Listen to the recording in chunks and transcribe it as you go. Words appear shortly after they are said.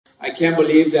I can't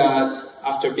believe that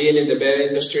after being in the bed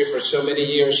industry for so many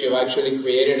years, you've actually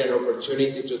created an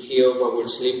opportunity to heal while we're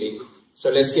sleeping.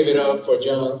 So let's give it up for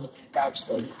John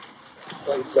Baxter.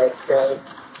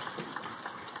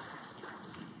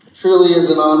 Truly is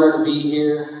an honor to be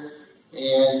here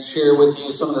and share with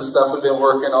you some of the stuff we've been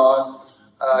working on.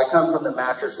 I come from the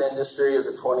mattress industry as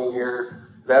a 20-year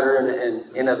veteran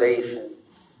in innovation.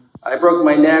 I broke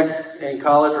my neck in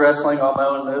college wrestling on my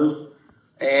own move,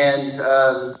 and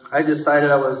I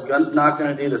decided I was not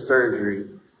going to do the surgery.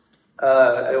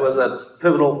 It was a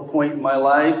pivotal point in my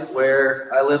life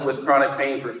where I lived with chronic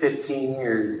pain for 15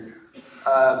 years.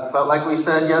 But like we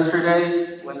said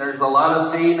yesterday, when there's a lot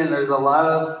of pain and there's a lot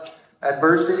of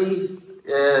adversity,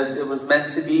 it was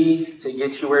meant to be to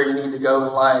get you where you need to go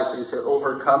in life and to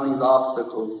overcome these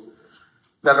obstacles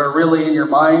that are really in your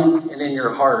mind and in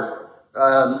your heart.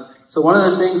 So one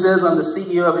of the things is I'm the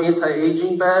CEO of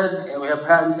Anti-Aging Bed, and we have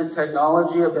patented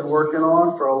technology I've been working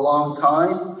on for a long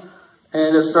time.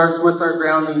 And it starts with our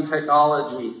grounding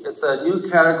technology. It's a new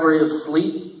category of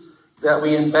sleep that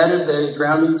we embedded the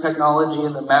grounding technology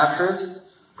in the mattress.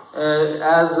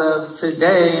 As of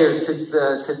today, or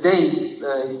to date,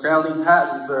 the grounding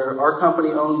patents our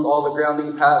company owns all the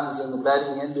grounding patents in the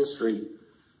bedding industry,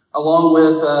 along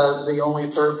with the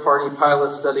only third-party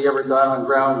pilot study ever done on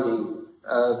grounding.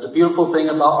 The beautiful thing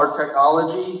about our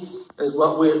technology is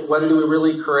what did we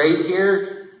really create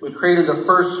here? We created the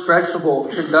first stretchable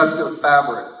conductive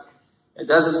fabric. It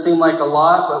doesn't seem like a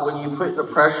lot, but when you put the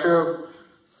pressure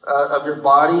of your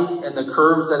body and the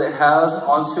curves that it has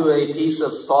onto a piece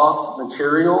of soft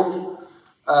material,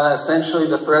 essentially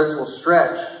the threads will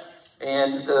stretch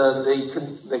and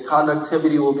the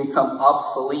conductivity will become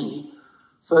obsolete.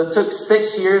 So it took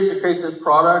 6 years to create this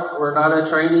product. We're not a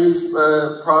Chinese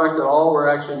product at all. We're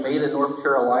actually made in North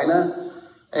Carolina.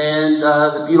 And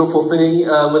the beautiful thing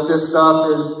with this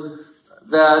stuff is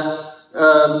that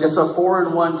it's a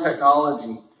 4-in-1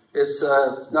 technology. It's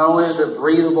not only is it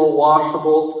breathable,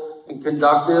 washable, and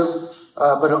conductive,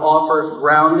 but it offers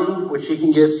grounding, which you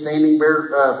can get standing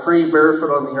free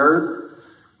barefoot on the earth.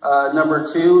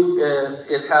 Number 2,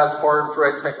 it has far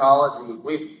infrared technology.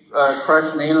 We've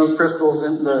crushed nanocrystals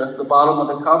in the bottom of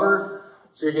the cover.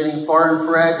 So you're getting far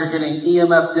infrared, you're getting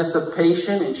EMF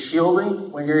dissipation and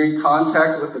shielding when you're in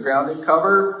contact with the grounding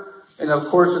cover. And of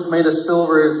course, it's made of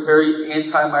silver. It's very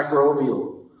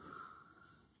antimicrobial.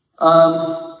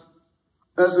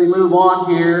 As we move on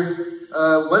here,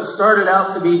 what started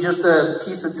out to be just a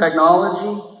piece of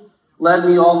technology led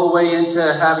me all the way into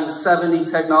having 70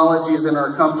 technologies in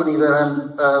our company that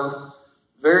I'm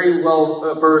very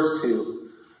well versed to.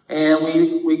 And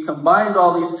we combined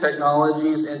all these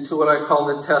technologies into what I call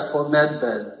the Tesla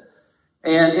MedBed.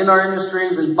 And in our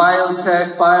industries, in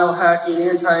biotech, biohacking,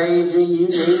 anti-aging, you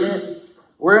name it,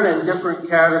 we're in a different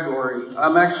category.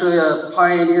 I'm actually a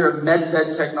pioneer of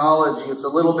MedBed technology. It's a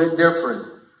little bit different.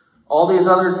 All these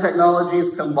other technologies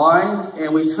combined,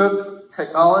 and we took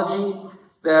technology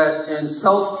and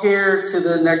self-care to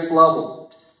the next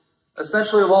level.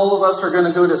 Essentially, all of us are going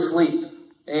to go to sleep,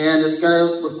 and it's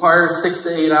going to require 6 to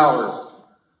 8 hours.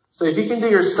 So if you can do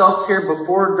your self-care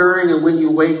before, during, and when you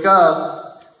wake up,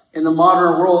 in the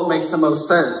modern world, it makes the most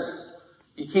sense.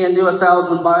 You can't do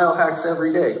 1,000 biohacks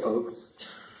every day, folks.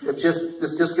 It's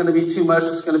just going to be too much.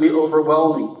 It's going to be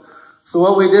overwhelming. So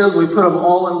what we did is we put them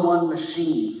all in one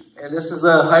machine. And this is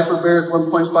a hyperbaric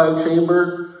 1.5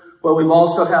 chamber, but we've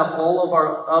also have all of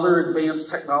our other advanced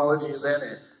technologies in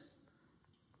it.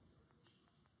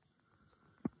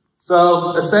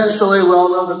 So essentially, we all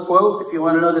know the quote, if you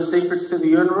want to know the secrets to the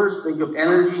universe, think of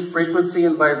energy, frequency,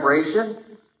 and vibration.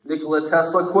 Nikola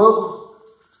Tesla quote.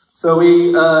 So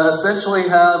we essentially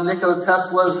have Nikola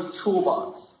Tesla's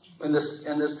toolbox in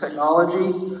this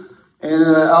technology. And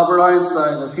Albert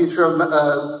Einstein, the future of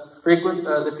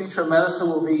medicine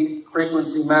will be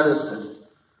frequency medicine.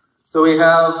 So we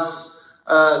have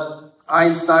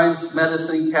Einstein's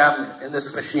medicine cabinet in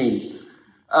this machine.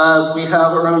 We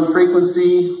have our own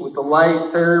frequency with the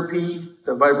light therapy,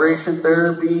 the vibration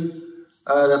therapy.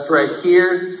 That's right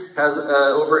here. Has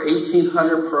over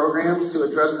 1,800 programs to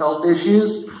address health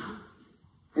issues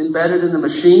embedded in the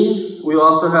machine. We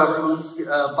also have our own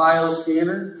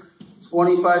bioscanner.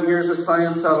 25 years of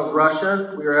science out of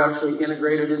Russia. We are actually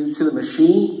integrated into the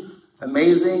machine.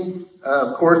 Amazing.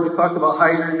 Of course, we talked about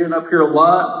hydrogen up here a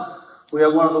lot. We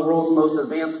have one of the world's most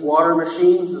advanced water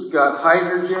machines. It's got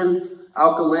hydrogen,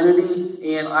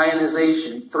 alkalinity, and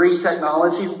ionization. 3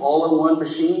 technologies all in one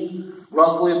machine,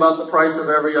 roughly about the price of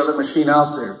every other machine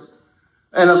out there.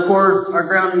 And of course, our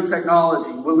grounding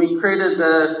technology. When we created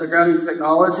the grounding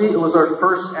technology, it was our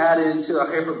first add-in to a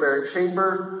hyperbaric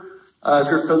chamber. If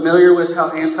you're familiar with how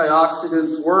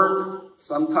antioxidants work,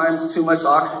 sometimes too much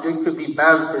oxygen could be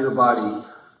bad for your body.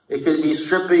 It could be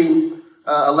stripping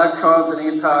electrons and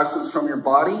antioxidants from your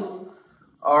body.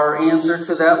 Our answer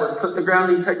to that was put the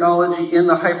grounding technology in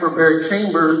the hyperbaric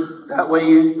chamber. That way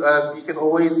you can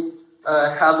always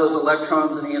have those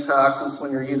electrons and antioxidants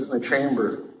when you're using the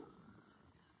chamber.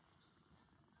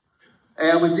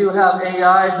 And we do have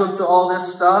AI hooked to all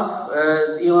this stuff.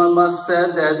 Elon Musk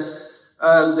said that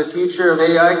the future of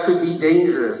AI could be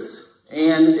dangerous.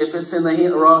 And if it's in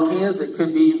the wrong hands, it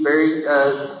could be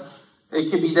it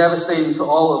could be devastating to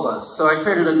all of us. So I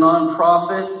created a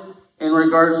nonprofit in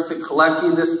regards to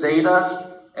collecting this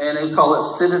data, and they call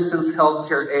it Citizens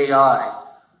Healthcare AI.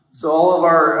 So all of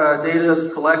our data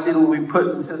is collected and we put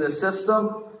into the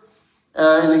system,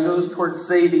 and it goes towards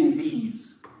saving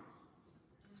bees.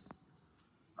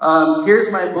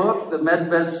 Here's my book, The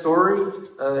Medbed Story,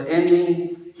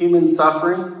 Ending Human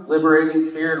Suffering, Liberating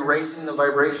Fear, and Raising the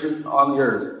Vibration on the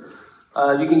Earth.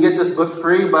 You can get this book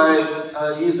free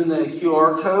by using the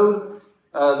QR code.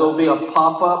 There'll be a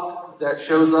pop-up that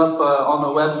shows up on the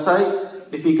website.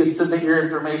 If you could submit your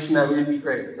information, that would be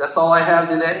great. That's all I have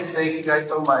today. Thank you guys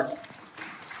so much.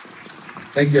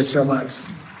 Thank you so much.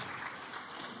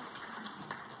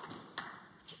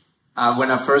 When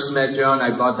I first met John,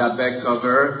 I bought that bed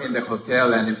cover in the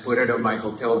hotel and I put it on my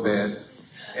hotel bed.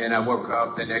 And I woke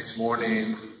up the next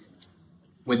morning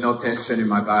with no tension in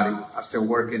my body after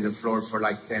working the floor for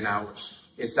like 10 hours.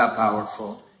 It's that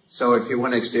powerful. So if you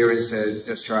want to experience it,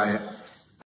 just try it.